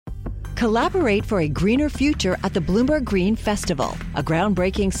Collaborate for a greener future at the Bloomberg Green Festival, a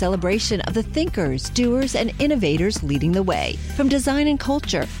groundbreaking celebration of the thinkers, doers, and innovators leading the way. From design and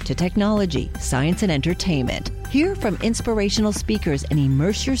culture to technology, science, and entertainment. Hear from inspirational speakers and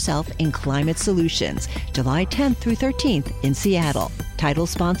immerse yourself in climate solutions. July 10th through 13th in Seattle. Title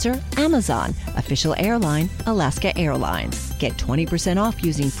sponsor, Amazon. Official airline, Alaska Airlines. Get 20% off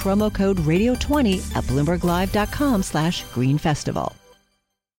using promo code radio20 at BloombergLive.com/greenfestival.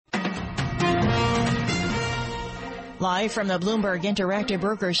 Live from the Bloomberg Interactive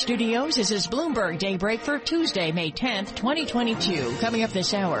Broker Studios, this is Bloomberg Daybreak for Tuesday, May 10th, 2022. Coming up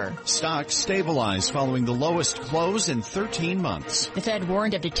this hour. Stocks stabilized following the lowest close in 13 months. The Fed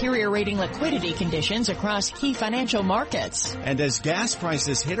warned of deteriorating liquidity conditions across key financial markets. And as gas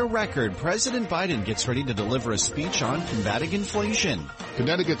prices hit a record, President Biden gets ready to deliver a speech on combating inflation.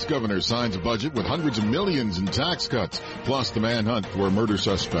 Connecticut's governor signs a budget with hundreds of millions in tax cuts. Plus, the manhunt for a murder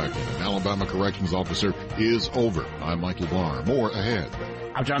suspect and an Alabama corrections officer is over. I'm Mikey Barr. More ahead.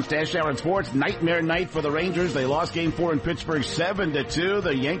 I'm John Stashower in sports. Nightmare night for the Rangers. They lost Game 4 in Pittsburgh 7-2.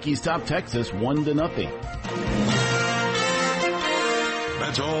 The Yankees top Texas 1-0.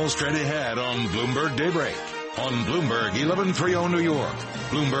 That's all straight ahead on Bloomberg Daybreak. On Bloomberg 1130 New York,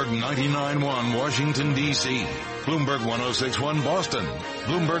 Bloomberg 99.1 Washington, D.C., Bloomberg 106.1 Boston,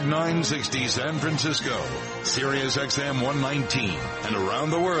 Bloomberg 960 San Francisco, Sirius XM 119, and around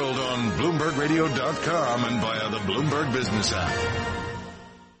the world on BloombergRadio.com and via the Bloomberg Business app.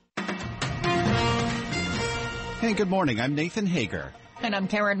 Hey, good morning. I'm Nathan Hager. And I'm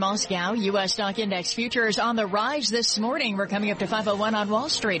Karen Moscow. U.S. stock index futures on the rise this morning. We're coming up to 501 on Wall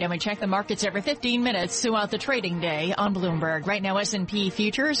Street, and we check the markets every 15 minutes throughout the trading day on Bloomberg. Right now, S&P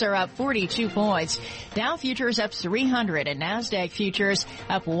futures are up 42 points. Dow futures up 300, and NASDAQ futures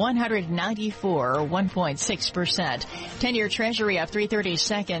up 194, or 1.6%. 10-year Treasury up 3/30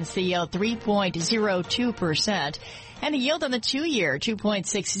 seconds. The yield 3.02%. And the yield on the 2-year,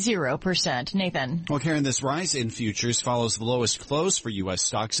 2.60%. Nathan. Well, Karen, this rise in futures follows the lowest close for U.S.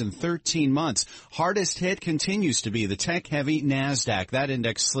 stocks in 13 months. Hardest hit continues to be the tech-heavy NASDAQ. That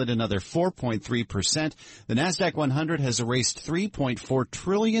index slid another 4.3%. The NASDAQ 100 has erased $3.4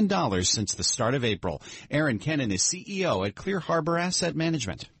 trillion since the start of April. Aaron Kennan is CEO at Clear Harbor Asset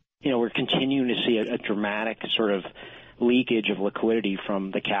Management. You know, we're continuing to see a dramatic sort of leakage of liquidity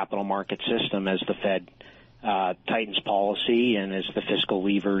from the capital market system as the Fed tightens policy and as the fiscal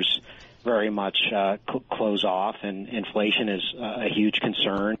levers very much close off, and inflation is a huge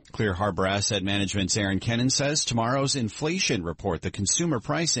concern. Clear Harbor Asset Management's Aaron Kennan says tomorrow's inflation report, the Consumer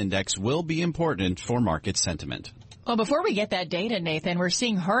Price Index, will be important for market sentiment. Well, before we get that data, Nathan, we're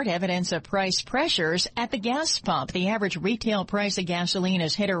seeing hard evidence of price pressures at the gas pump. The average retail price of gasoline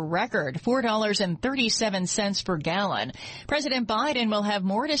has hit a record, $4.37 per gallon. President Biden will have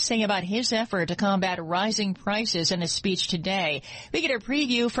more to say about his effort to combat rising prices in a speech today. We get a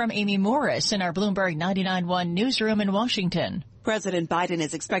preview from Amy Morris in our Bloomberg 99.1 newsroom in Washington. President Biden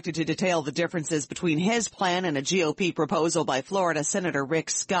is expected to detail the differences between his plan and a GOP proposal by Florida Senator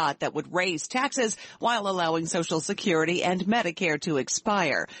Rick Scott that would raise taxes while allowing Social Security and Medicare to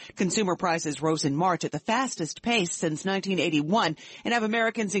expire. Consumer prices rose in March at the fastest pace since 1981 and have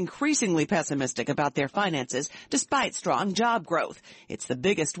Americans increasingly pessimistic about their finances despite strong job growth. It's the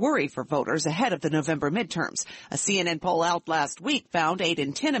biggest worry for voters ahead of the November midterms. A CNN poll out last week found 8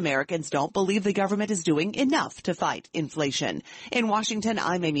 in 10 Americans don't believe the government is doing enough to fight inflation. In Washington,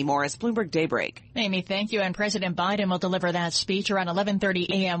 I'm Amy Morris, Bloomberg Daybreak. Amy, thank you. And President Biden will deliver that speech around 11:30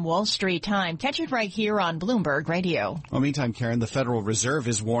 a.m. Wall Street time. Catch it right here on Bloomberg Radio. Well, meantime, Karen, the Federal Reserve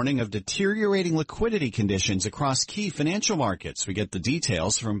is warning of deteriorating liquidity conditions across key financial markets. We get the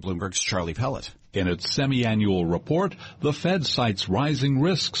details from Bloomberg's Charlie Pellet. In its semi-annual report, the Fed cites rising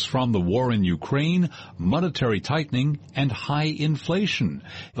risks from the war in Ukraine, monetary tightening, and high inflation.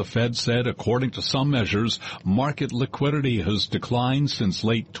 The Fed said, according to some measures, market liquidity has declined since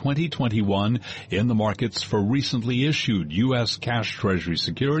late 2021 in the markets for recently issued U.S. cash Treasury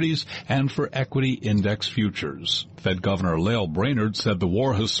securities and for equity index futures. Fed Governor Lael Brainerd said the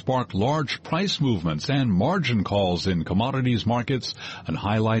war has sparked large price movements and margin calls in commodities markets and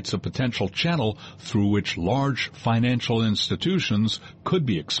highlights a potential channel through which large financial institutions could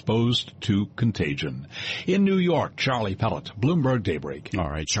be exposed to contagion. In New York, Charlie Pellet, Bloomberg Daybreak. All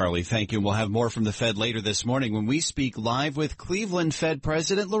right, Charlie, thank you. We'll have more from the Fed later this morning when we speak live with Cleveland Fed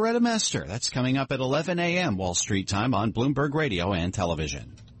President Loretta Mester. That's coming up at 11 a.m. Wall Street time on Bloomberg Radio and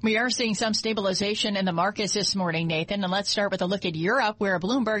television. We are seeing some stabilization in the markets this morning, Nathan. And let's start with a look at Europe, where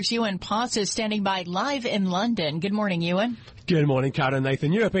Bloomberg's Ewan Potts is standing by live in London. Good morning, Ewan. Good morning, Karen and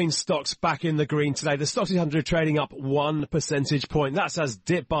Nathan. European stocks back in the green today. The Stoxx 600 trading up 1 percentage point. That's as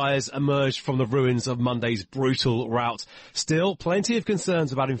dip buyers emerged from the ruins of Monday's brutal rout. Still, plenty of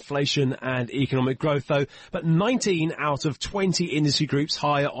concerns about inflation and economic growth, though. But 19 out of 20 industry groups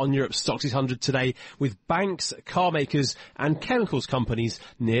higher on Europe's Stoxx 600 today, with banks, car makers and chemicals companies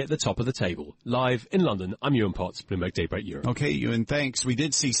near the top of the table. Live in London, I'm Ewan Potts, Bloomberg Daybreak Europe. Okay, Ewan, thanks. We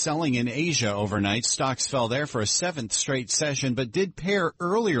did see selling in Asia overnight. Stocks fell there for a 7th straight session, but did pair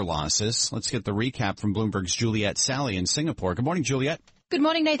earlier losses. Let's get the recap from Bloomberg's Juliet Sally in Singapore. Good morning, Juliet. Good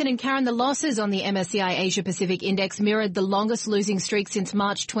morning, Nathan and Karen. The losses on the MSCI Asia Pacific Index mirrored the longest losing streak since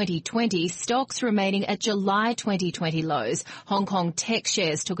March 2020, stocks remaining at July 2020 lows. Hong Kong tech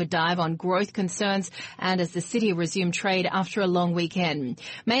shares took a dive on growth concerns and as the city resumed trade after a long weekend.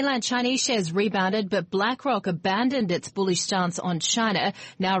 Mainland Chinese shares rebounded, but BlackRock abandoned its bullish stance on China,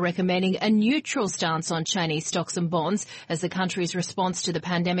 now recommending a neutral stance on Chinese stocks and bonds as the country's response to the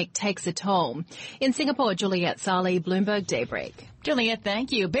pandemic takes a toll. In Singapore, Juliet Sally, Bloomberg Daybreak. Juliet,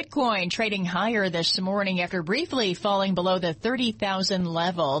 thank you. Bitcoin trading higher this morning after briefly falling below the 30,000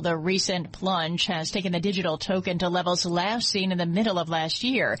 level. The recent plunge has taken the digital token to levels last seen in the middle of last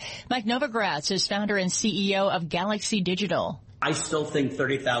year. Mike Novogratz is founder and CEO of Galaxy Digital. I still think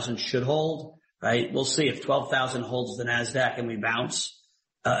 30,000 should hold, right? We'll see if 12,000 holds the NASDAQ and we bounce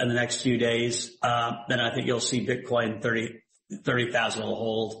in the next few days. Then I think you'll see Bitcoin 30,000 will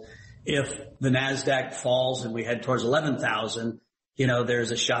hold. If the NASDAQ falls and we head towards 11,000, there's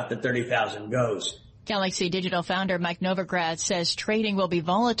a shot that 30,000 goes. Galaxy Digital founder Mike Novogratz says trading will be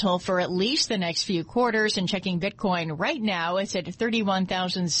volatile for at least the next few quarters, and checking Bitcoin right now, it's at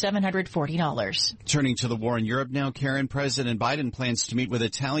 $31,740. Turning to the war in Europe now, Karen, President Biden plans to meet with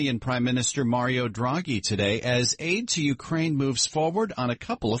Italian Prime Minister Mario Draghi today as aid to Ukraine moves forward on a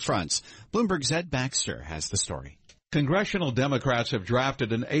couple of fronts. Bloomberg's Ed Baxter has the story. Congressional Democrats have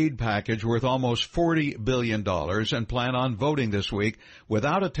drafted an aid package worth almost $40 billion and plan on voting this week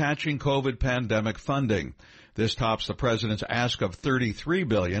without attaching COVID pandemic funding. This tops the president's ask of $33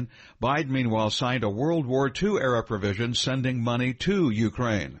 billion. Biden, meanwhile, signed a World War II-era provision sending money to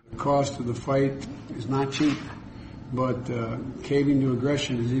Ukraine. The cost of the fight is not cheap, but caving to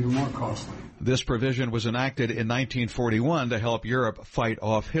aggression is even more costly. This provision was enacted in 1941 to help Europe fight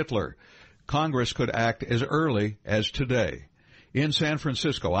off Hitler. Congress could act as early as today. In San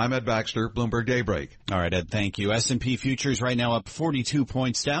Francisco, I'm Ed Baxter, Bloomberg Daybreak. All right, Ed, thank you. S&P futures right now up 42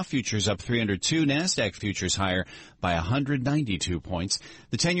 points. Dow futures up 302. NASDAQ futures higher by 192 points.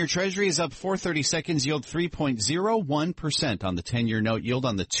 The 10-year Treasury is up 4/30 seconds, yield 3.01% on the 10-year note, yield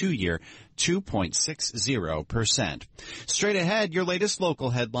on the 2-year 2.60%. Straight ahead, your latest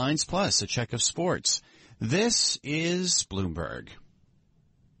local headlines plus a check of sports. This is Bloomberg.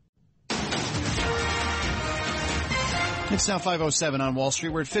 It's now 5:07 on Wall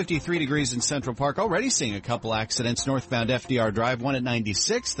Street. We're at 53 degrees in Central Park. Already seeing a couple accidents. Northbound FDR Drive, one at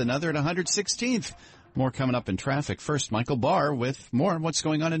 96th, another at 116th. More coming up in traffic. First, Michael Barr with more on what's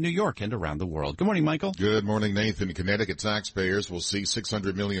going on in New York and around the world. Good morning, Michael. Good morning, Nathan. Connecticut taxpayers will see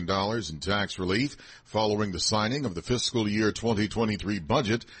 $600 million in tax relief following the signing of the fiscal year 2023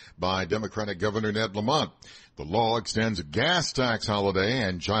 budget by Democratic Governor Ned Lamont. The law extends a gas tax holiday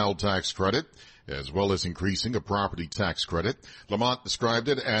and child tax credit, as well as increasing a property tax credit. Lamont described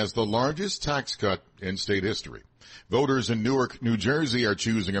it as the largest tax cut in state history. Voters in Newark, New Jersey are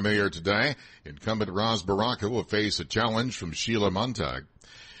choosing a mayor today. Incumbent Ras Baraka will face a challenge from Sheila Montag.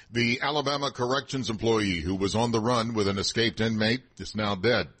 The Alabama corrections employee who was on the run with an escaped inmate is now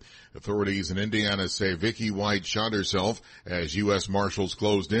dead. Authorities in Indiana say Vicky White shot herself as U.S. Marshals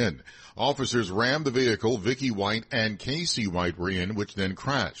closed in. Officers rammed the vehicle Vicky White and Casey White were in, which then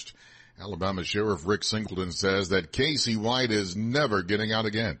crashed. Alabama Sheriff Rick Singleton says that Casey White is never getting out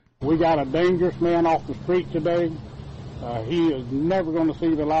again. We got a dangerous man off the street today. He is never going to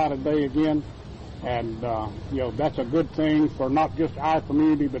see the light of day again. And, that's a good thing for not just our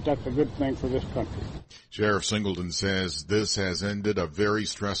community, but that's a good thing for this country. Sheriff Singleton says this has ended a very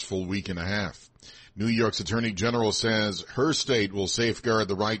stressful week and a half. New York's Attorney General says her state will safeguard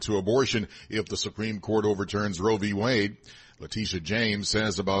the right to abortion if the Supreme Court overturns Roe v. Wade. Letitia James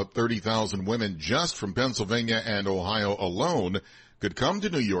says about 30,000 women just from Pennsylvania and Ohio alone could come to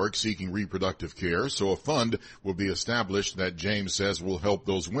New York seeking reproductive care, so a fund will be established that James says will help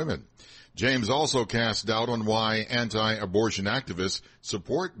those women. James also cast doubt on why anti-abortion activists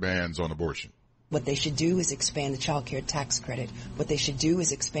support bans on abortion. What they should do is expand the child care tax credit. What they should do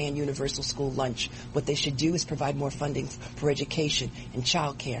is expand universal school lunch. What they should do is provide more funding for education and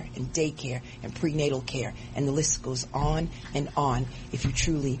child care and daycare and prenatal care. And the list goes on and on if you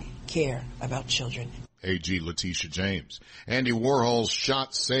truly care about children. AG Letitia James. Andy Warhol's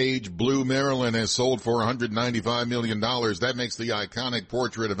shot sage Blue Marilyn has sold for $195 million. That makes the iconic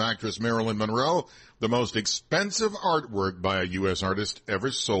portrait of actress Marilyn Monroe the most expensive artwork by a U.S. artist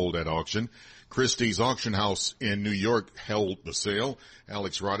ever sold at auction. Christie's Auction House in New York held the sale.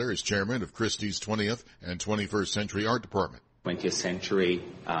 Alex Rotter is chairman of Christie's 20th and 21st Century Art Department. 20th century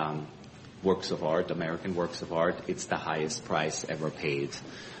works of art, American works of art, it's the highest price ever paid.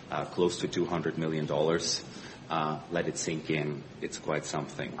 Close to $200 million. Let it sink in. It's quite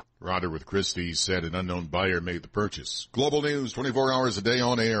something. Rotter with Christie's said an unknown buyer made the purchase. Global news 24 hours a day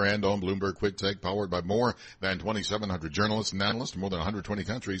on air and on Bloomberg Quick Take, powered by more than 2,700 journalists and analysts in more than 120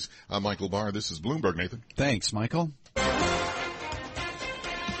 countries. I'm Michael Barr. This is Bloomberg, Nathan. Thanks, Michael.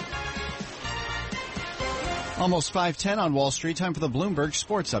 Almost 5:10 on Wall Street. Time for the Bloomberg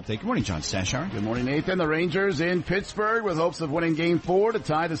Sports Update. Good morning, John Stashauer. Good morning, Nathan. The Rangers in Pittsburgh with hopes of winning Game 4 to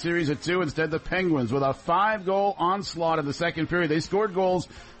tie the series at 2. Instead, the Penguins with a 5-goal onslaught in the second period. They scored goals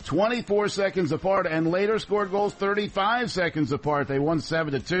 24 seconds apart and later scored goals 35 seconds apart. They won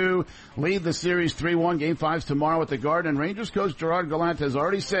 7-2, lead the series 3-1. Game 5's tomorrow at the Garden. And Rangers coach Gerard Gallant has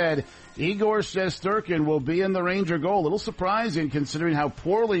already said Igor Shesterkin will be in the Ranger goal. A little surprising considering how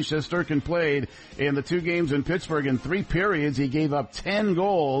poorly Shesterkin played in the 2 games in Pittsburgh. In 3 periods, he gave up 10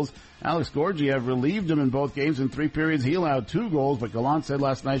 goals. Alex Georgiev relieved him in both games. In 3 periods, he allowed 2 goals, but Gallant said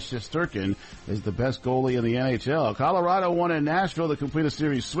last night Shesterkin is the best goalie in the NHL. Colorado won in Nashville to complete a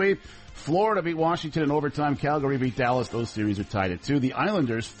series sweep. Florida beat Washington in overtime. Calgary beat Dallas. Those series are tied at 2. The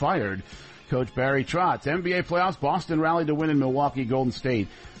Islanders fired coach Barry Trotz. NBA playoffs, Boston rallied to win in Milwaukee. Golden State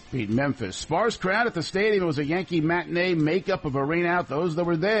beat Memphis. Sparse crowd at the stadium. It was a Yankee matinee makeup of a rain out. Those that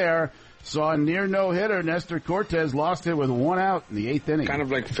were there saw a near no-hitter. Nestor Cortez lost it with 1 out in the 8th inning. Kind of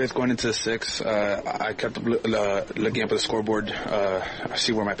like 5th going into the 6th. I kept looking up at the scoreboard,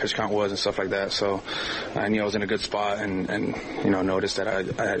 see where my pitch count was and stuff like that. So I knew I was in a good spot and noticed that I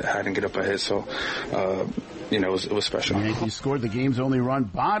hadn't get up a hit. So, it was special. The Yankees scored the game's only run,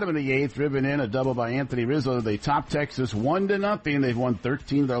 bottom of the 8th, driven in a double by Anthony Rizzo. They topped Texas 1-0. They've won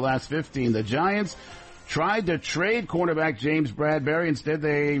 13 of their last 15. The Giants tried to trade cornerback James Bradbury. Instead,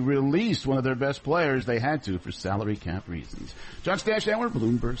 they released one of their best players. They had to for salary cap reasons. John Stashauer,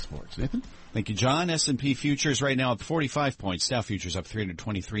 Bloomberg Sports. Nathan? Thank you, John. S&P futures right now up 45 points. Dow futures up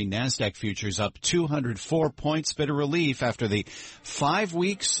 323. NASDAQ futures up 204 points. Bit of relief after the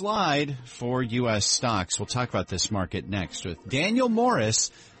 5-week slide for U.S. stocks. We'll talk about this market next with Daniel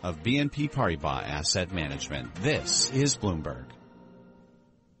Morris of BNP Paribas Asset Management. This is Bloomberg.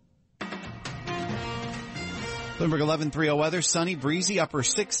 Bloomberg 11:30 weather, sunny, breezy, upper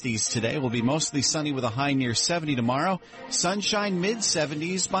 60s today. Will be mostly sunny with a high near 70 tomorrow. Sunshine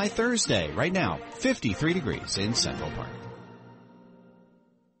mid-70s by Thursday. Right now, 53 degrees in Central Park.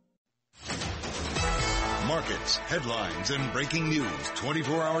 Markets, headlines, and breaking news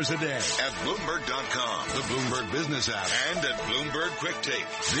 24 hours a day at Bloomberg.com, the Bloomberg Business app, and at Bloomberg Quick Take.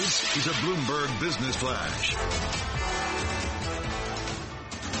 This is a Bloomberg Business Flash.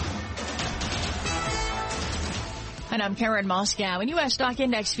 And I'm Karen Moscow. And U.S. stock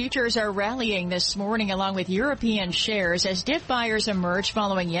index futures are rallying this morning along with European shares as dip buyers emerge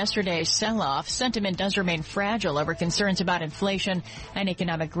following yesterday's sell-off. Sentiment does remain fragile over concerns about inflation and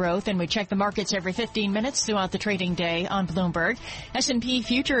economic growth. And we check the markets every 15 minutes throughout the trading day on Bloomberg. S&P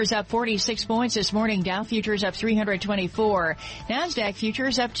futures up 46 points this morning. Dow futures up 324. NASDAQ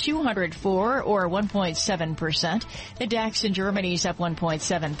futures up 204 or 1.7%. The DAX in Germany is up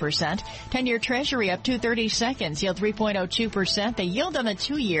 1.7%. 10-year Treasury up 230 seconds. Yield 3.02%. The yield on the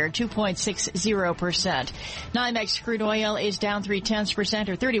 2-year, 2.60%. NYMEX crude oil is down 0.3%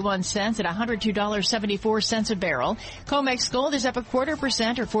 or 31 cents at $102.74 a barrel. COMEX gold is up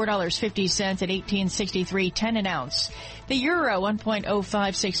 0.25% or $4.50 at $18.63.10 an ounce. The euro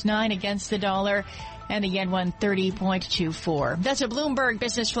 1.0569 against the dollar. And the yen 130.24. That's a Bloomberg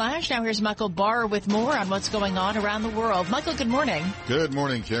Business Flash. Now here's Michael Barr with more on what's going on around the world. Michael, good morning. Good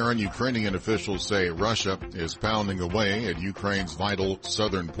morning, Karen. Ukrainian officials say Russia is pounding away at Ukraine's vital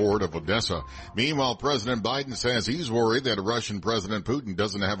southern port of Odessa. Meanwhile, President Biden says he's worried that Russian President Putin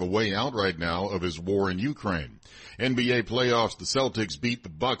doesn't have a way out right now of his war in Ukraine. NBA playoffs, the Celtics beat the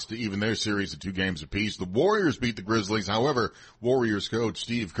Bucks to even their series of 2 games apiece. The Warriors beat the Grizzlies. However, Warriors coach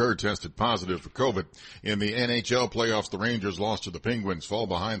Steve Kerr tested positive for COVID. In the NHL playoffs, the Rangers lost to the Penguins, fall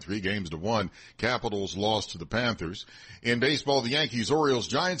behind 3-1. Capitals lost to the Panthers. In baseball, the Yankees, Orioles,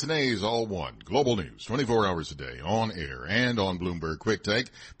 Giants, and A's all won. Global news, 24 hours a day, on air and on Bloomberg Quick Take.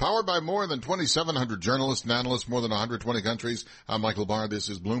 Powered by more than 2,700 journalists and analysts, more than 120 countries. I'm Michael Barr. This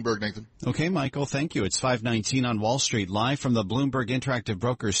is Bloomberg, Nathan. Okay, Michael, thank you. It's 5:19 on Wall Street, live from the Bloomberg Interactive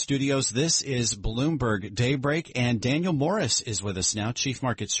Brokers studios. This is Bloomberg Daybreak, and Daniel Morris is with us now, Chief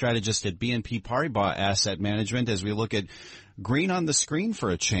Market Strategist at BNP Paribas Asset Management, as we look at green on the screen for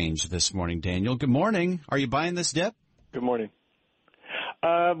a change this morning. Daniel, good morning. Are you buying this dip? Good morning.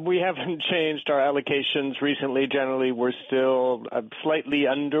 We haven't changed our allocations recently. Generally, we're still slightly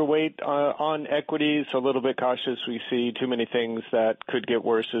underweight on equities, a little bit cautious. We see too many things that could get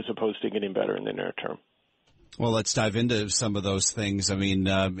worse as opposed to getting better in the near term. Well, let's dive into some of those things. I mean,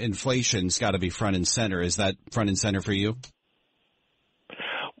 inflation's got to be front and center. Is that front and center for you?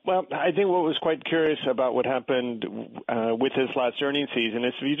 Well, I think what was quite curious about what happened with this last earnings season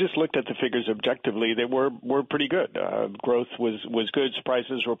is if you just looked at the figures objectively, they were pretty good. Growth was good.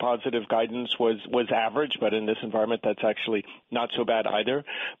 Prices were positive. Guidance was average, but in this environment, that's actually not so bad either.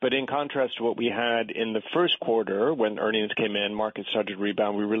 But in contrast to what we had in the first quarter when earnings came in, markets started to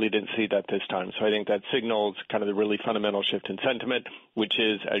rebound. We really didn't see that this time. So I think that signals kind of the really fundamental shift in sentiment, which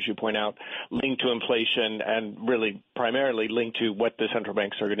is, as you point out, linked to inflation and really primarily linked to what the central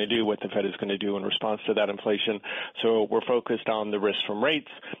banks are going to do, what the Fed is going to do in response to that inflation. So we're focused on the risk from rates,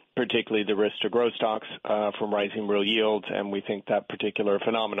 particularly the risk to growth stocks from rising real yields, and we think that particular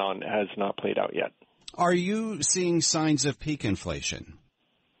phenomenon has not played out yet. Are you seeing signs of peak inflation?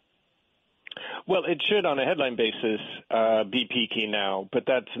 Well, it should, on a headline basis, be peaking now, but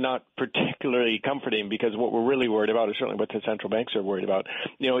that's not particularly comforting because what we're really worried about is certainly what the central banks are worried about,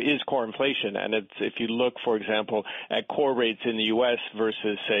 is core inflation. And if you look, for example, at core rates in the U.S.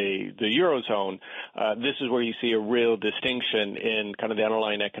 versus, say, the Eurozone, this is where you see a real distinction in kind of the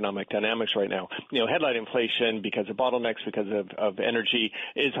underlying economic dynamics right now. Headline inflation, because of bottlenecks, because of energy,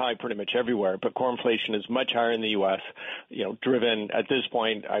 is high pretty much everywhere, but core inflation is much higher in the U.S., driven at this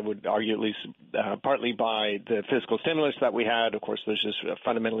point, I would argue at least partly by the fiscal stimulus that we had. Of course, there's just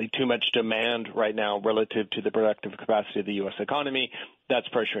fundamentally too much demand right now relative to the productive capacity of the U.S. economy. That's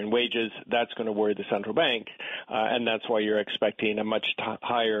pressuring wages. That's going to worry the central bank, and that's why you're expecting a much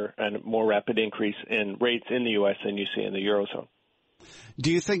higher and more rapid increase in rates in the U.S. than you see in the Eurozone.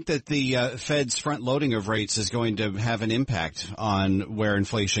 Do you think that the Fed's front loading of rates is going to have an impact on where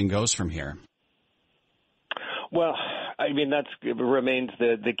inflation goes from here? Well, I mean, that remains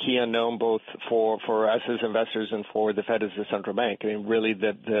the key unknown both for us as investors and for the Fed as the central bank. I mean, really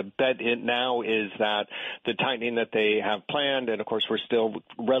the bet now is that the tightening that they have planned, and of course we're still,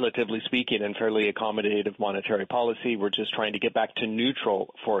 relatively speaking, in fairly accommodative monetary policy. We're just trying to get back to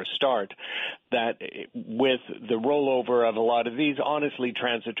neutral for a start. That with the rollover of a lot of these honestly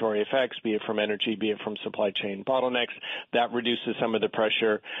transitory effects, be it from energy, be it from supply chain bottlenecks, that reduces some of the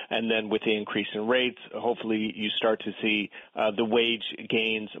pressure. And then with the increase in rates, hopefully you start to see the wage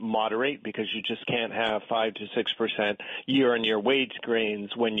gains moderate, because you just can't have 5 to 6% year-on-year wage gains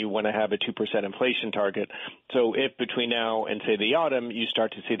when you want to have a 2% inflation target. So if between now and, say, the autumn, you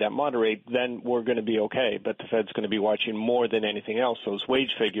start to see that moderate, then we're going to be okay. But the Fed's going to be watching more than anything else those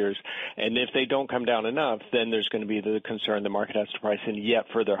wage figures. And if they don't come down enough, then there's going to be the concern the market has to price in yet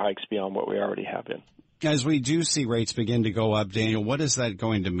further hikes beyond what we already have in. As we do see rates begin to go up, Daniel, what is that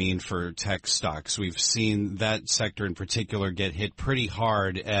going to mean for tech stocks? We've seen that sector in particular get hit pretty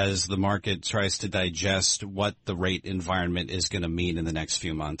hard as the market tries to digest what the rate environment is going to mean in the next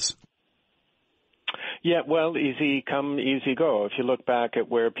few months. Yeah, well, easy come, easy go. If you look back at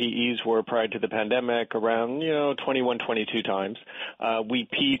where PEs were prior to the pandemic, around, 21, 22 times, we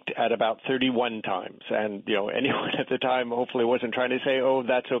peaked at about 31 times. And, anyone at the time hopefully wasn't trying to say, oh,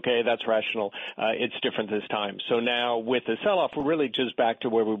 that's okay, that's rational. It's different this time. So now with the sell-off, we're really just back to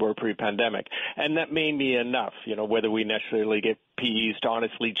where we were pre-pandemic. And that may be enough, whether we necessarily get PEs to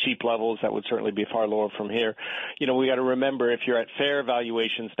honestly cheap levels, that would certainly be far lower from here. We got to remember, if you're at fair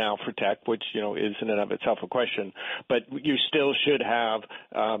valuations now for tech, which, is in and of itself a question, but you still should have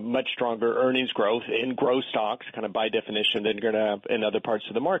much stronger earnings growth in growth stocks, kind of by definition, than you're going to have in other parts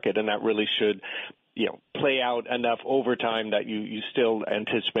of the market. And that really should play out enough over time that you still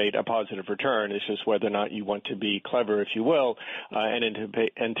anticipate a positive return. It's just whether or not you want to be clever, if you will, and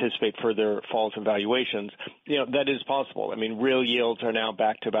anticipate further falls in valuations. That is possible. I mean, real yields are now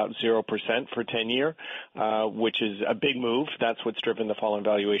back to about 0% for 10-year, which is a big move. That's what's driven the fall in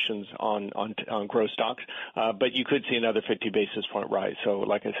valuations on growth stocks. But you could see another 50 basis point rise. So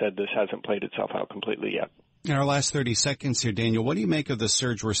like I said, this hasn't played itself out completely yet. In our last 30 seconds here, Daniel, what do you make of the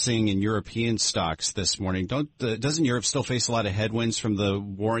surge we're seeing in European stocks this morning? Doesn't Europe still face a lot of headwinds from the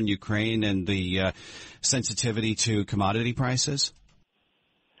war in Ukraine and the sensitivity to commodity prices?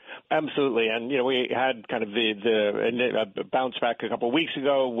 Absolutely, and we had kind of the bounce back a couple of weeks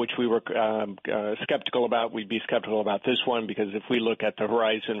ago, which we were skeptical about. We'd be skeptical about this one because if we look at the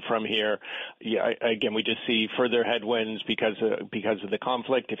horizon from here, again, we just see further headwinds because of the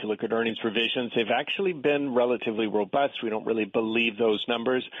conflict. If you look at earnings revisions, they've actually been relatively robust. We don't really believe those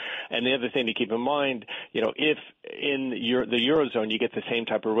numbers. And the other thing to keep in mind, if in the Eurozone you get the same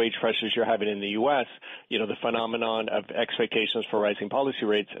type of wage pressures you're having in the U.S., the phenomenon of expectations for rising policy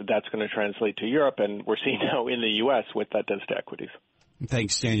rates, that's going to translate to Europe, and we're seeing now in the U.S. what that does to equities.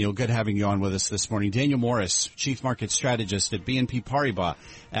 Thanks, Daniel. Good having you on with us this morning. Daniel Morris, Chief Market Strategist at BNP Paribas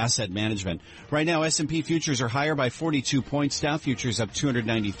Asset Management. Right now, S&P futures are higher by 42 points. Dow futures up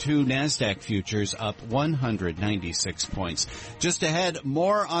 292. NASDAQ futures up 196 points. Just ahead,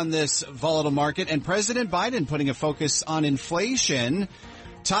 more on this volatile market and President Biden putting a focus on inflation.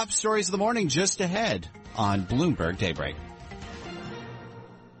 Top stories of the morning just ahead on Bloomberg Daybreak.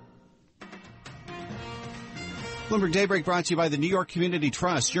 Bloomberg Daybreak brought to you by the New York Community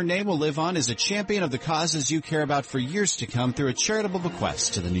Trust. Your name will live on as a champion of the causes you care about for years to come through a charitable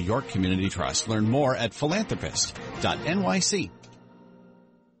bequest to the New York Community Trust. Learn more at philanthropist.nyc.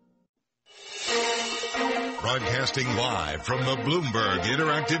 Broadcasting live from the Bloomberg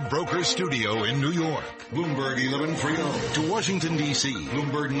Interactive Broker Studio in New York. Bloomberg 1130 to Washington, D.C.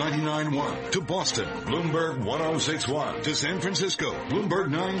 Bloomberg 99.1 to Boston. Bloomberg 106.1 to San Francisco. Bloomberg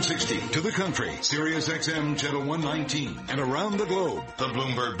 960 to the country. Sirius XM Channel 119 and around the globe. The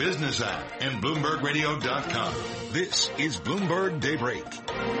Bloomberg Business app and BloombergRadio.com. This is Bloomberg Daybreak.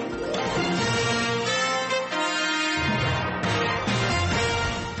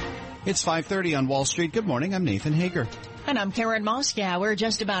 It's 5:30 on Wall Street. Good morning. I'm Nathan Hager. And I'm Karen Moscow. We're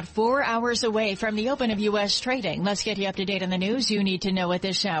just about 4 hours away from the open of U.S. trading. Let's get you up to date on the news you need to know at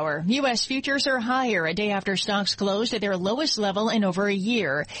this hour. U.S. futures are higher a day after stocks closed at their lowest level in over a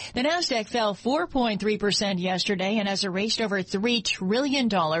year. The NASDAQ fell 4.3% yesterday and has erased over $3 trillion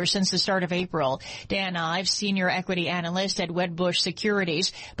since the start of April. Dan Ives, senior equity analyst at Wedbush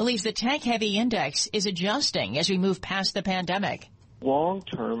Securities, believes the tech-heavy index is adjusting as we move past the pandemic. Long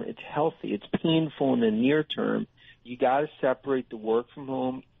term, it's healthy. It's painful in the near term. You got to separate the work from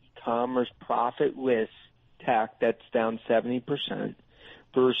home, e-commerce, profitless tech that's down 70%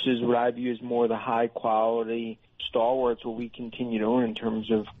 versus what I view as more the high quality stalwarts where we continue to own in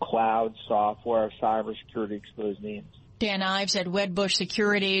terms of cloud software, cybersecurity exposed names. Dan Ives at Wedbush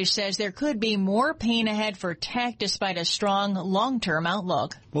Securities says there could be more pain ahead for tech despite a strong long-term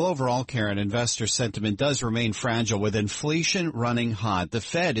outlook. Well, overall, Karen, investor sentiment does remain fragile with inflation running hot. The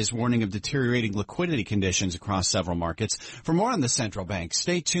Fed is warning of deteriorating liquidity conditions across several markets. For more on the central bank,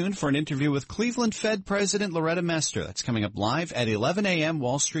 stay tuned for an interview with Cleveland Fed President Loretta Mester. That's coming up live at 11 a.m.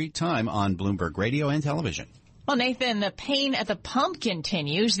 Wall Street time on Bloomberg Radio and Television. Well, Nathan, the pain at the pump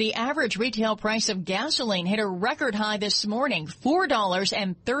continues. The average retail price of gasoline hit a record high this morning,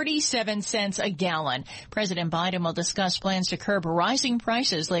 $4.37 a gallon. President Biden will discuss plans to curb rising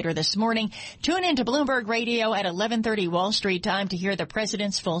prices later this morning. Tune in to Bloomberg Radio at 11:30 Wall Street time to hear the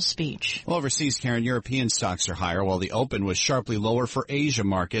president's full speech. Well, overseas, Karen, European stocks are higher while the open was sharply lower for Asia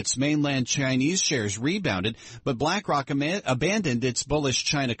markets. Mainland Chinese shares rebounded, but BlackRock abandoned its bullish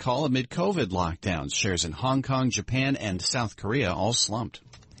China call amid COVID lockdowns. Shares in Hong Kong, Japan, and South Korea all slumped.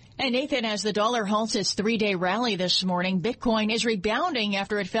 And Nathan, as the dollar halts its three-day rally this morning, Bitcoin is rebounding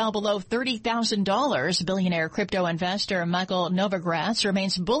after it fell below $30,000. Billionaire crypto investor Michael Novogratz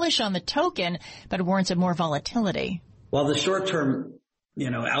remains bullish on the token, but warns of more volatility. While the short-term,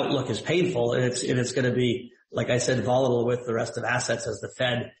 outlook is painful, it's going to be, like I said, volatile with the rest of assets as the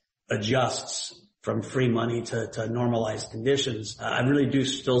Fed adjusts from free money to normalized conditions. I really do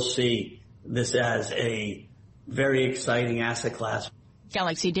still see this as a very exciting asset class.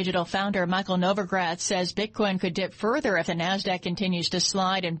 Galaxy Digital founder Michael Novogratz says Bitcoin could dip further if the NASDAQ continues to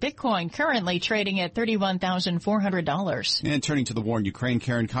slide, and Bitcoin currently trading at $31,400. And turning to the war in Ukraine,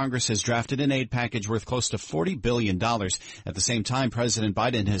 Karen, Congress has drafted an aid package worth close to $40 billion. At the same time, President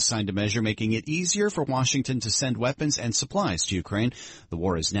Biden has signed a measure making it easier for Washington to send weapons and supplies to Ukraine. The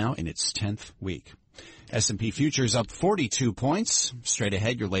war is now in its 10th week. S&P futures up 42 points. Straight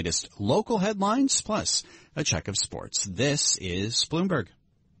ahead, your latest local headlines, plus a check of sports. This is Bloomberg.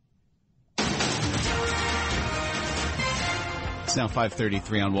 It's now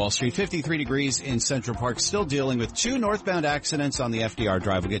 5:33 on Wall Street, 53 degrees in Central Park, still dealing with 2 northbound accidents on the FDR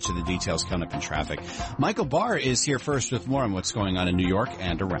Drive. We'll get you the details coming up in traffic. Michael Barr is here first with more on what's going on in New York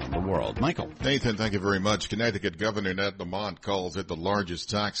and around the world. Michael. Nathan, thank you very much. Connecticut Governor Ned Lamont calls it the largest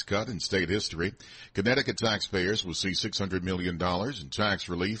tax cut in state history. Connecticut taxpayers will see $600 million in tax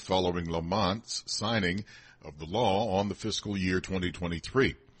relief following Lamont's signing of the law on the fiscal year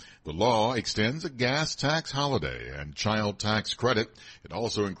 2023. The law extends a gas tax holiday and child tax credit. It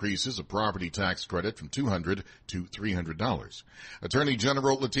also increases a property tax credit from $200 to $300. Attorney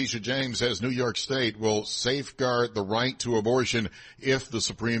General Letitia James says New York State will safeguard the right to abortion if the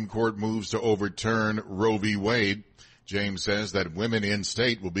Supreme Court moves to overturn Roe v. Wade. James says that women in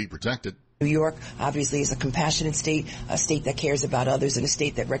state will be protected. New York obviously is a compassionate state, a state that cares about others, and a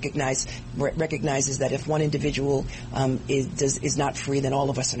state that recognizes that if one individual is not free, then all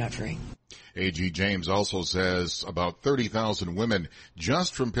of us are not free. AG James also says about 30,000 women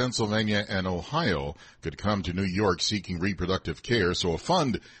just from Pennsylvania and Ohio could come to New York seeking reproductive care, so a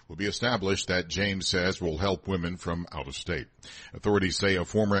fund will be established that James says will help women from out of state. Authorities say a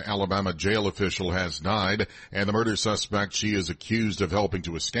former Alabama jail official has died, and the murder suspect she is accused of helping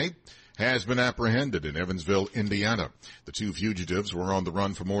to escape has been apprehended in Evansville, Indiana. The 2 fugitives were on the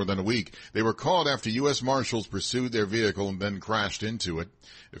run for more than a week. They were caught after U.S. Marshals pursued their vehicle and then crashed into it.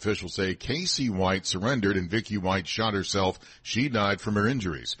 Officials say Casey White surrendered and Vicky White shot herself. She died from her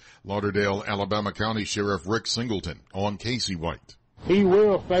injuries. Lauderdale, Alabama County Sheriff Rick Singleton on Casey White. He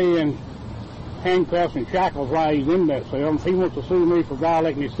will stay in handcuffs and shackles while he's in that cell. If he wants to sue me for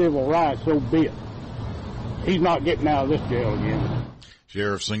violating his civil rights, so be it. He's not getting out of this jail again.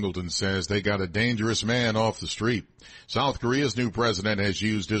 Sheriff Singleton says they got a dangerous man off the street. South Korea's new president has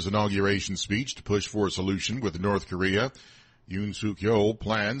used his inauguration speech to push for a solution with North Korea. Yoon Suk-yeol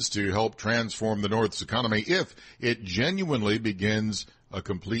plans to help transform the North's economy if it genuinely begins a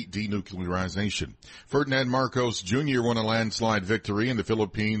complete denuclearization. Ferdinand Marcos Jr. won a landslide victory in the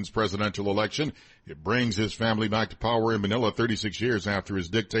Philippines presidential election. It brings his family back to power in Manila 36 years after his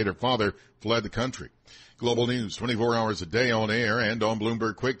dictator father fled the country. Global news 24 hours a day on air and on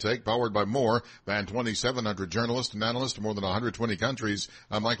Bloomberg Quick Take, powered by more than 2,700 journalists and analysts in more than 120 countries.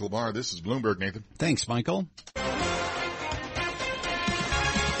 I'm Michael Barr. This is Bloomberg, Nathan. Thanks, Michael.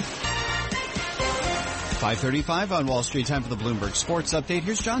 5:35 on Wall Street. Time for the Bloomberg Sports Update.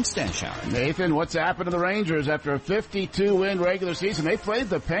 Here's John Stanshauer. Nathan, what's happened to the Rangers after a 52-win regular season? They played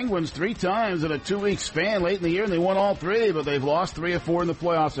the Penguins 3 times in a 2-week span late in the year, and they won all 3, but they've lost 3 of 4 in the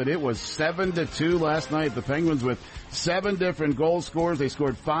playoffs, and it was 7-2 last night. The Penguins with 7 different goal scorers. They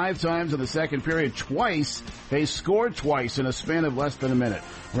scored 5 times in the second period. Twice, they scored twice in a span of less than a minute.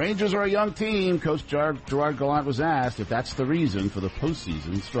 Rangers are a young team. Coach Gerard Gallant was asked if that's the reason for the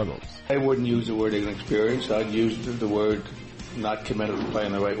postseason struggles. I wouldn't use the word inexperienced. I'd use the word not committed to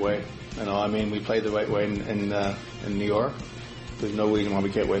playing the right way. You know, I mean, we played the right way in New York. There's no reason why we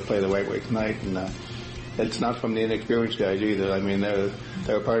can't play the right way tonight. And it's not from the inexperienced guys either. I mean,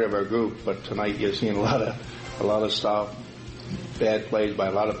 they're part of our group, but tonight you're seeing a lot of stuff. Bad plays by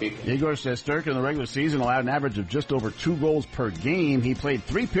a lot of people. Igor Shesterkin in the regular season allowed an average of just over 2 goals per game. He played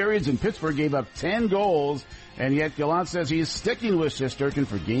 3 periods in Pittsburgh, gave up 10 goals, and yet Gallant says he is sticking with Shesterkin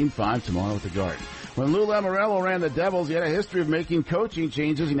for Game 5 tomorrow at the Garden. When Lou Lamoriello ran the Devils, he had a history of making coaching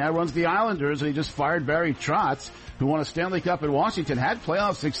changes. He now runs the Islanders, and he just fired Barry Trotz, who won a Stanley Cup in Washington, had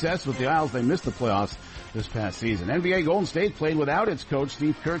playoff success with the Isles. They missed the playoffs this past season. NBA Golden State played without its coach.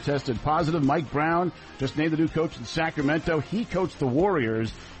 Steve Kerr tested positive. Mike Brown just named the new coach in Sacramento. He coached the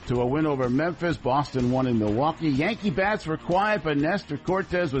Warriors to a win over Memphis. Boston won in Milwaukee. Yankee bats were quiet, but Nestor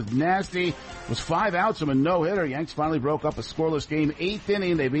Cortez was nasty. It was 5 outs from a no-hitter. Yanks finally broke up a scoreless game. 8th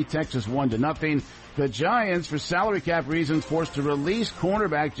inning, they beat Texas 1-0. The Giants, for salary cap reasons, forced to release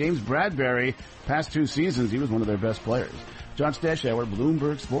cornerback James Bradbury. Past 2 seasons, he was one of their best players. John Stanshauer,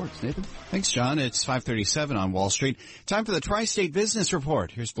 Bloomberg Sports. Nathan? Thanks, John. It's 5:37 on Wall Street. Time for the Tri-State Business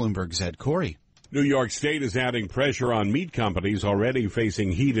Report. Here's Bloomberg's Ed Corey. New York State is adding pressure on meat companies already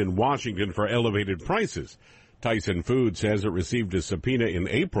facing heat in Washington for elevated prices. Tyson Foods says it received a subpoena in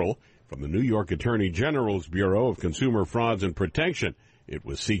April from the New York Attorney General's Bureau of Consumer Frauds and Protection. It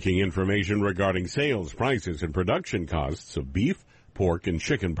was seeking information regarding sales, prices, and production costs of beef, pork, and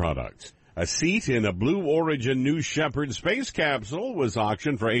chicken products. A seat in a Blue Origin New Shepard space capsule was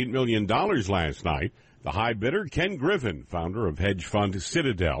auctioned for $8 million last night. The high bidder, Ken Griffin, founder of hedge fund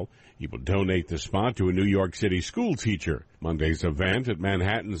Citadel. He will donate the spot to a New York City school teacher. Monday's event at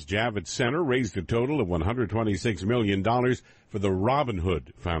Manhattan's Javits Center raised a total of $126 million for the Robin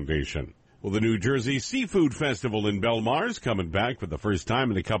Hood Foundation. Well, the New Jersey Seafood Festival in Belmar's coming back for the first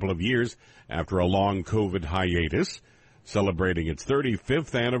time in a couple of years after a long COVID hiatus. Celebrating its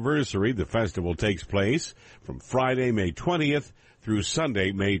 35th anniversary, the festival takes place from Friday, May 20th through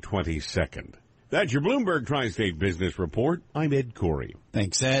Sunday, May 22nd. That's your Bloomberg Tri-State Business Report. I'm Ed Corey.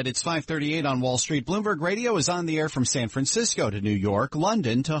 Thanks, Ed. It's 5:38 on Wall Street. Bloomberg Radio is on the air from San Francisco to New York,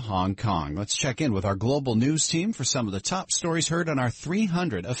 London to Hong Kong. Let's check in with our global news team for some of the top stories heard on our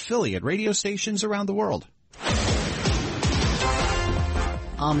 300 affiliate radio stations around the world.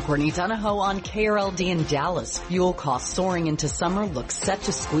 I'm Courtney Donahoe on KRLD in Dallas. Fuel costs soaring into summer look set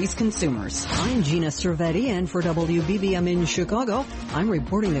to squeeze consumers. I'm Gina Cervetti, and for WBBM in Chicago, I'm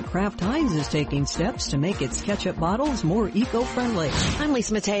reporting that Kraft Heinz is taking steps to make its ketchup bottles more eco-friendly. I'm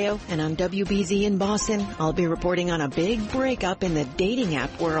Lisa Mateo, and on WBZ in Boston, I'll be reporting on a big breakup in the dating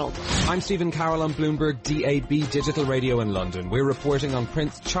app world. I'm Stephen Carroll on Bloomberg DAB Digital Radio in London. We're reporting on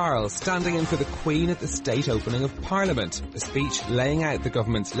Prince Charles standing in for the Queen at the state opening of Parliament, a speech laying out the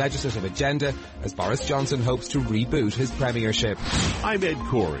government's legislative agenda as Boris Johnson hopes to reboot his premiership. I'm Ed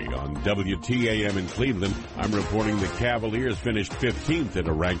Corey on WTAM in Cleveland. I'm reporting the Cavaliers finished 15th in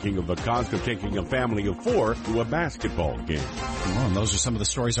a ranking of the cost of taking a family of 4 to a basketball game. Well, and those are some of the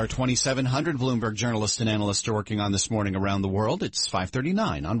stories our 2,700 Bloomberg journalists and analysts are working on this morning around the world. It's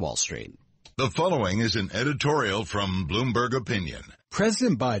 5:39 on Wall Street. The following is an editorial from Bloomberg Opinion.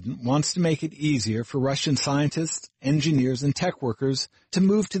 President Biden wants to make it easier for Russian scientists, engineers, and tech workers to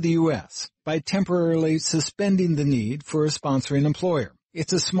move to the U.S. by temporarily suspending the need for a sponsoring employer.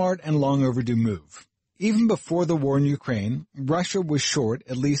 It's a smart and long overdue move. Even before the war in Ukraine, Russia was short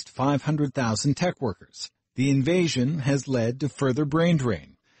at least 500,000 tech workers. The invasion has led to further brain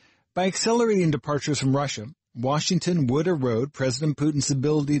drain. By accelerating departures from Russia, Washington would erode President Putin's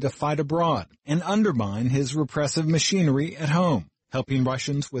ability to fight abroad and undermine his repressive machinery at home. Helping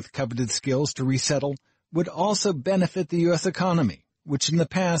Russians with coveted skills to resettle would also benefit the U.S. economy, which in the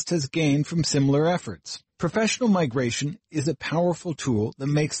past has gained from similar efforts. Professional migration is a powerful tool that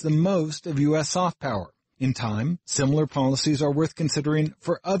makes the most of U.S. soft power. In time, similar policies are worth considering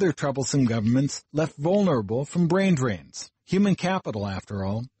for other troublesome governments left vulnerable from brain drains. Human capital, after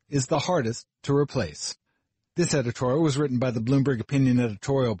all, is the hardest to replace. This editorial was written by the Bloomberg Opinion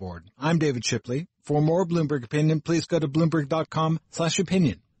editorial board. I'm David Shipley. For more Bloomberg Opinion, please go to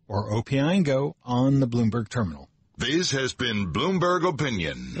Bloomberg.com/opinion or OPI and Go on the Bloomberg terminal. This has been Bloomberg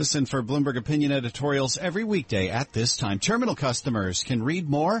Opinion. Listen for Bloomberg Opinion editorials every weekday at this time. Terminal customers can read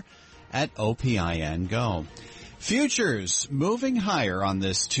more at OPI and Go. Futures moving higher on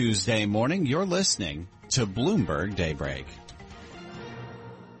this Tuesday morning. You're listening to Bloomberg Daybreak.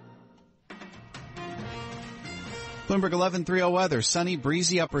 Bloomberg 11:30 weather. Sunny,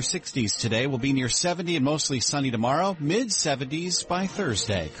 breezy, upper 60s today. Will be near 70 and mostly sunny tomorrow. Mid-70s by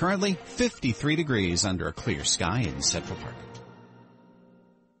Thursday. Currently 53 degrees under a clear sky in Central Park.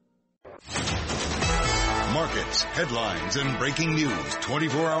 Markets, headlines, and breaking news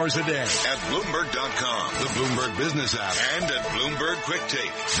 24 hours a day at Bloomberg.com, the Bloomberg Business app, and at Bloomberg Quick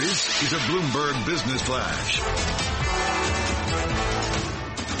Take. This is a Bloomberg Business Flash.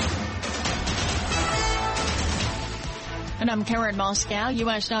 And I'm Karen Moscow.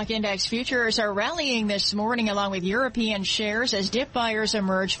 U.S. stock index futures are rallying this morning along with European shares as dip buyers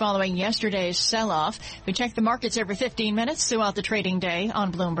emerge following yesterday's sell-off. We check the markets every 15 minutes throughout the trading day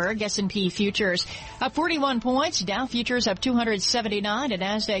on Bloomberg. S&P futures up 41 points. Dow futures up 279 and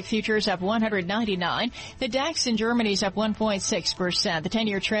NASDAQ futures up 199. The DAX in Germany's up 1.6%. The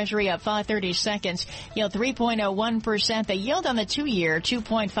 10-year Treasury up 5/30 seconds. Yield 3.01%. The yield on the 2-year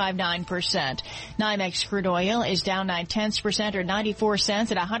 2.59%. NYMEX crude oil is down 9/10 or 94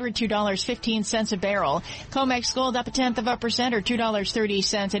 cents at $102.15 a barrel. COMEX gold up 0.1% or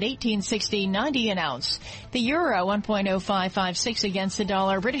 $2.30 at $18.60.90 an ounce. The euro 1.0556 against the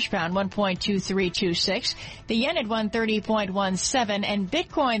dollar. British pound 1.2326. The yen at 130.17, and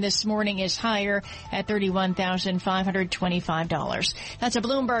Bitcoin this morning is higher at $31,525. That's a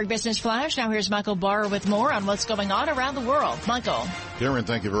Bloomberg Business Flash. Now here's Michael Barr with more on what's going on around the world. Michael. Karen,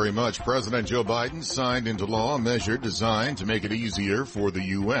 thank you very much. President Joe Biden signed into law a measure designed to make it easier for the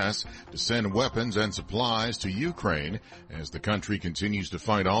U.S. to send weapons and supplies to Ukraine as the country continues to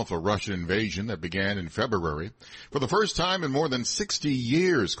fight off a Russian invasion that began in February. For the first time in more than 60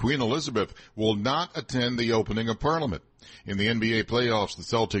 years, Queen Elizabeth will not attend the opening of Parliament. In the NBA playoffs, the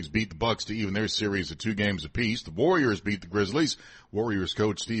Celtics beat the Bucks to even their series at 2 games apiece. The Warriors beat the Grizzlies. Warriors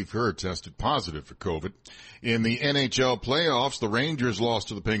coach Steve Kerr tested positive for COVID. In the NHL playoffs, the Rangers lost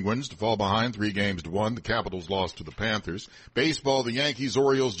to the Penguins to fall behind 3-1. The Capitals lost to the Panthers. Baseball, the Yankees,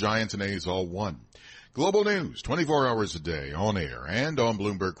 Orioles, Giants, and A's all won. Global news, 24 hours a day, on air and on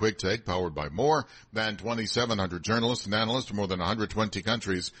Bloomberg Quick Take, powered by more than 2,700 journalists and analysts from more than 120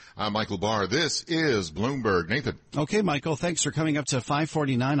 countries. I'm Michael Barr. This is Bloomberg. Nathan. Okay, Michael, thanks for coming up to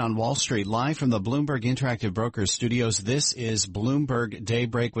 549 on Wall Street, live from the Bloomberg Interactive Brokers studios. This is Bloomberg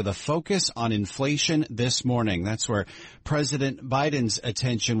Daybreak with a focus on inflation this morning. That's where President Biden's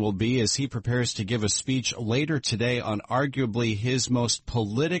attention will be as he prepares to give a speech later today on arguably his most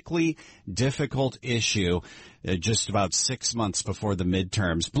politically difficult issue, just about 6 months before the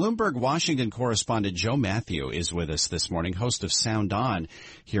midterms. Bloomberg Washington correspondent Joe Matthew is with us this morning, host of Sound On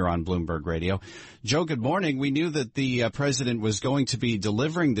here on Bloomberg Radio. Joe, good morning. We knew that the president was going to be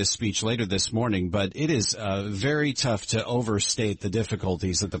delivering this speech later this morning, but it is very tough to overstate the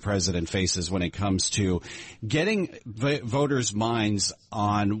difficulties that the president faces when it comes to getting voters' minds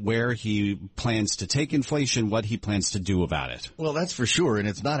on where he plans to take inflation, what he plans to do about it. Well, that's for sure, and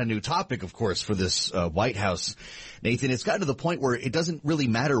it's not a new topic, of course, for this White House. Nathan, it's gotten to the point where it doesn't really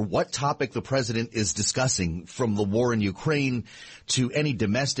matter what topic the president is discussing, from the war in Ukraine to any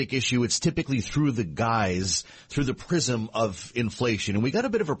domestic issue. It's typically through the prism of inflation. And we got a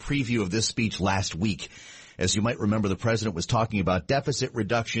bit of a preview of this speech last week. As you might remember, the president was talking about deficit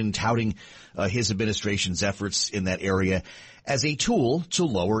reduction, touting his administration's efforts in that area as a tool to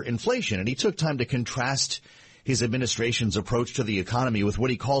lower inflation. And he took time to contrast his administration's approach to the economy with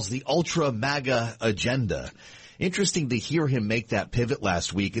what he calls the ultra MAGA agenda. Interesting to hear him make that pivot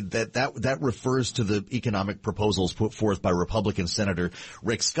last week. That refers to the economic proposals put forth by Republican Senator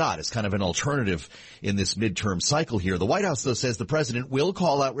Rick Scott as kind of an alternative in this midterm cycle here. The White House, though, says the president will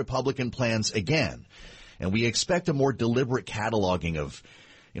call out Republican plans again. And we expect a more deliberate cataloging of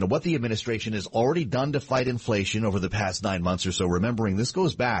what the administration has already done to fight inflation over the past 9 months or so. Remembering this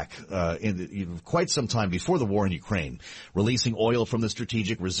goes back in quite some time before the war in Ukraine. Releasing oil from the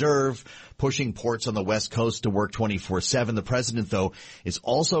strategic reserve, pushing ports on the West Coast to work 24/7. The president, though, is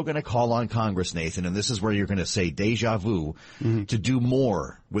also going to call on Congress, Nathan, and this is where you're going to say deja vu, to do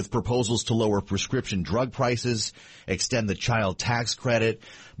more with proposals to lower prescription drug prices, extend the child tax credit,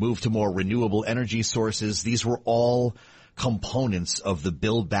 move to more renewable energy sources. These were all components of the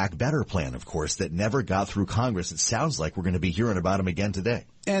Build Back Better plan, of course, that never got through Congress. It sounds like we're going to be hearing about them again today.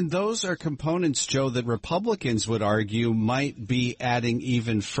 And those are components, Joe, that Republicans would argue might be adding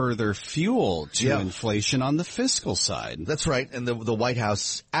even further fuel to inflation on the fiscal side. That's right. And the White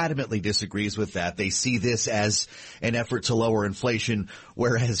House adamantly disagrees with that. They see this as an effort to lower inflation,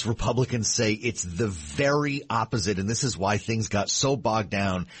 whereas Republicans say it's the very opposite. And this is why things got so bogged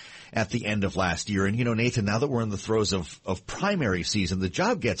down at the end of last year. And, Nathan, now that we're in the throes of primary season, the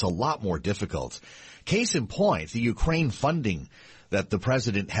job gets a lot more difficult. Case in point, the Ukraine funding that the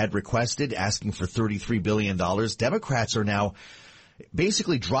president had requested, asking for $33 billion. Democrats are now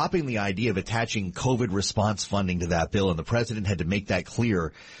basically dropping the idea of attaching COVID response funding to that bill, and the president had to make that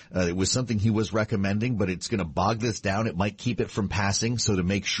clear. It was something he was recommending, but it's going to bog this down. It might keep it from passing, so to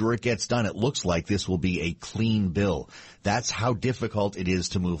make sure it gets done, it looks like this will be a clean bill. That's how difficult it is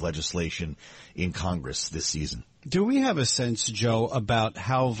to move legislation in Congress this season. Do we have a sense, Joe, about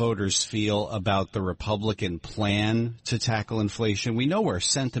how voters feel about the Republican plan to tackle inflation? We know where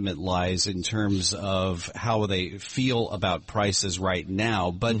sentiment lies in terms of how they feel about prices right now,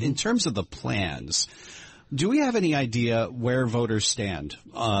 but in terms of the plans, do we have any idea where voters stand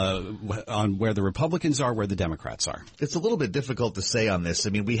on where the Republicans are, where the Democrats are? It's a little bit difficult to say on this. I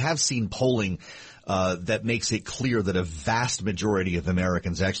mean, we have seen polling that makes it clear that a vast majority of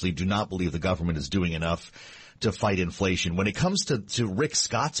Americans actually do not believe the government is doing enough to fight inflation. When it comes to Rick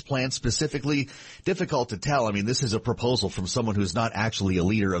Scott's plan specifically, difficult to tell. I mean, this is a proposal from someone who's not actually a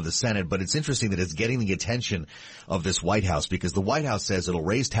leader of the Senate, but it's interesting that it's getting the attention of this White House, because the White House says it'll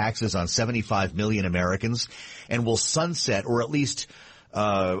raise taxes on 75 million Americans and will sunset, or at least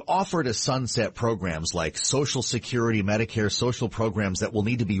offer to sunset programs like Social Security, Medicare, social programs that will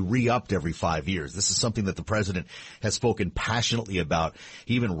need to be re-upped every 5 years. This is something that the president has spoken passionately about.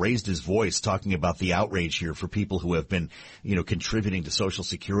 He even raised his voice talking about the outrage here for people who have been, contributing to Social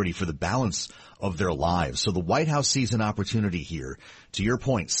Security for the balance of their lives. So the White House sees an opportunity here, to your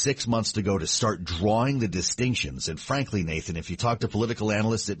point, 6 months to go, to start drawing the distinctions. And frankly, Nathan, if you talk to political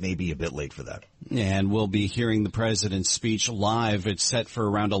analysts, it may be a bit late for that. And we'll be hearing the president's speech live. It's set for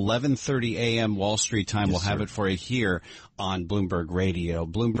around 11:30 a.m. Wall Street time. We'll have it for you here on Bloomberg Radio.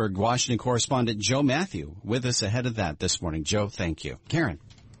 Bloomberg Washington correspondent Joe Matthew with us ahead of that this morning. Joe, thank you. Karen.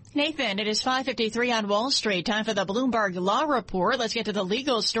 Nathan, it is 5:53 on Wall Street. Time for the Bloomberg Law Report. Let's get to the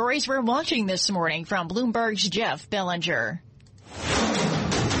legal stories we're watching this morning from Bloomberg's Jeff Bellinger.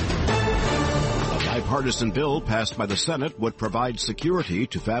 bipartisan bill passed by the Senate would provide security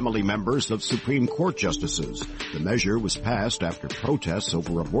to family members of Supreme Court justices. The measure was passed after protests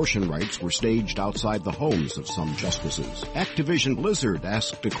over abortion rights were staged outside the homes of some justices. Activision Blizzard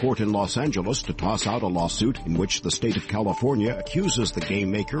asked a court in Los Angeles to toss out a lawsuit in which the state of California accuses the game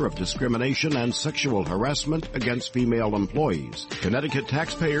maker of discrimination and sexual harassment against female employees. Connecticut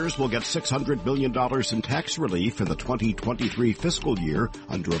taxpayers will get $600 million in tax relief for the 2023 fiscal year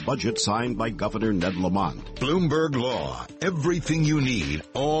under a budget signed by Governor Ned Lamont. Bloomberg Law. Everything you need,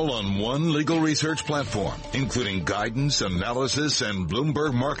 all on one legal research platform, including guidance, analysis, and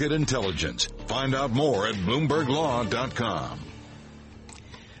Bloomberg Market Intelligence. Find out more at BloombergLaw.com.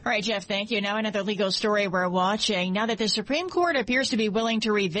 All right, Jeff, thank you. Now another legal story we're watching. Now that the Supreme Court appears to be willing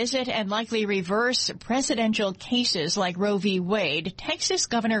to revisit and likely reverse presidential cases like Roe v. Wade, Texas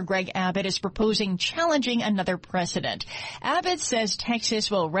Governor Greg Abbott is proposing challenging another precedent. Abbott says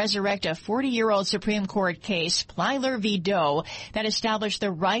Texas will resurrect a 40-year-old Supreme Court case, Plyler v. Doe, that established the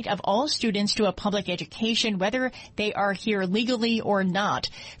right of all students to a public education, whether they are here legally or not.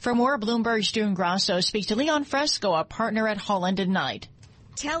 For more, Bloomberg's June Grasso speaks to Leon Fresco, a partner at Holland & Knight.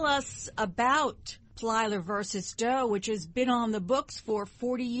 Tell us about Plyler versus Doe, which has been on the books for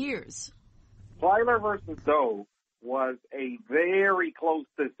 40 years. Plyler versus Doe was a very close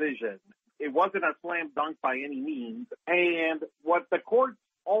decision. It wasn't a slam dunk by any means. And what the court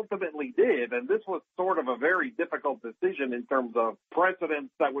ultimately did, and this was sort of a very difficult decision in terms of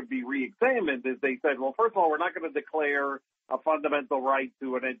precedents that would be reexamined, is they said, well, first of all, we're not going to declare a fundamental right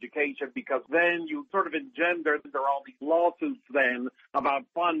to an education because then you sort of engender all these lawsuits then about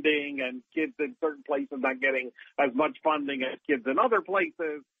funding and kids in certain places not getting as much funding as kids in other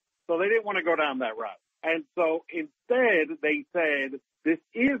places. So they didn't want to go down that route. And so instead they said this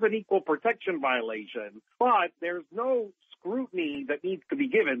is an equal protection violation, but there's no scrutiny that needs to be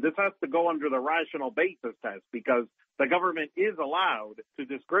given. This has to go under the rational basis test because the government is allowed to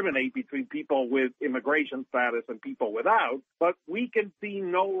discriminate between people with immigration status and people without, but we can see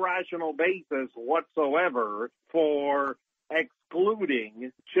no rational basis whatsoever for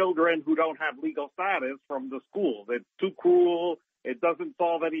excluding children who don't have legal status from the schools. It's too cruel. It doesn't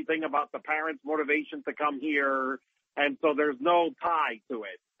solve anything about the parents' motivation to come here, and so there's no tie to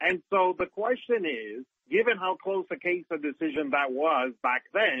it. And so the question is, given how close a case of decision that was back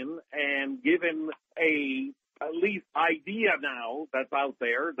then, and given at least idea now that's out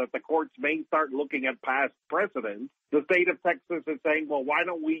there that the courts may start looking at past precedents, the state of Texas is saying, well, why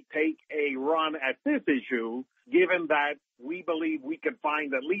don't we take a run at this issue, given that we believe we could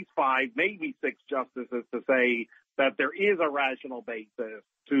find at least 5, maybe 6 justices to say that there is a rational basis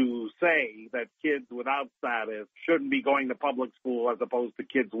to say that kids without status shouldn't be going to public school as opposed to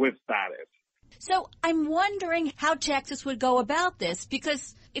kids with status. So I'm wondering how Texas would go about this,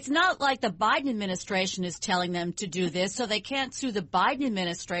 because it's not like the Biden administration is telling them to do this, so they can't sue the Biden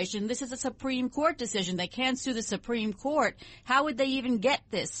administration. This is a Supreme Court decision. They can't sue the Supreme Court. How would they even get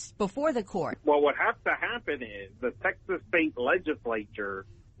this before the court? Well, what has to happen is the Texas state legislature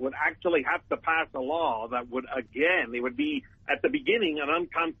would actually have to pass a law that would, again, it would be at the beginning an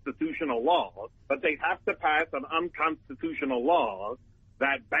unconstitutional law, but they'd have to pass an unconstitutional law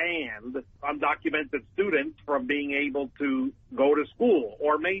that banned undocumented students from being able to go to school.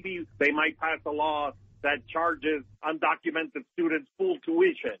 Or maybe they might pass a law that charges undocumented students full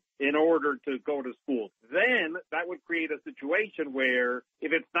tuition in order to go to school. Then that would create a situation where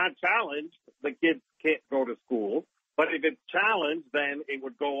if it's not challenged, the kids can't go to school. But if it's challenged, then it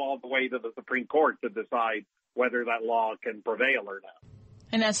would go all the way to the Supreme Court to decide whether that law can prevail or not.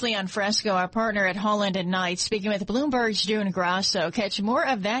 And that's Leon Fresco, our partner at Holland & Knight, speaking with Bloomberg's June Grasso. Catch more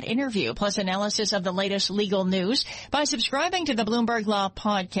of that interview, plus analysis of the latest legal news, by subscribing to the Bloomberg Law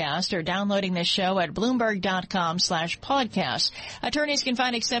Podcast or downloading the show at Bloomberg.com/podcast. Attorneys can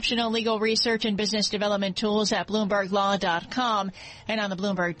find exceptional legal research and business development tools at BloombergLaw.com and on the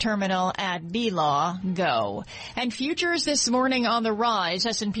Bloomberg terminal at BLawGo. And futures this morning on the rise.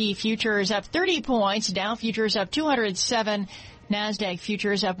 S&P futures up 30 points. Dow futures up 207. NASDAQ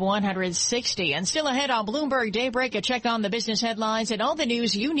futures up 160. And still ahead on Bloomberg Daybreak, a check on the business headlines and all the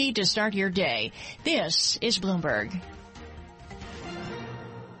news you need to start your day. This is Bloomberg.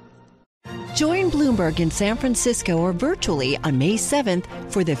 Join Bloomberg in San Francisco or virtually on May 7th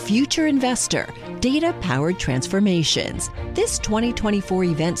for The Future Investor, Data-Powered Transformations. This 2024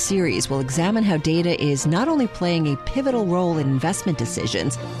 event series will examine how data is not only playing a pivotal role in investment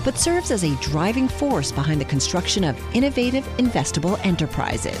decisions, but serves as a driving force behind the construction of innovative, investable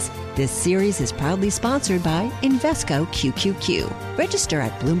enterprises. This series is proudly sponsored by Invesco QQQ. Register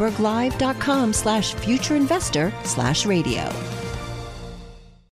at BloombergLive.com/futureinvestor/radio.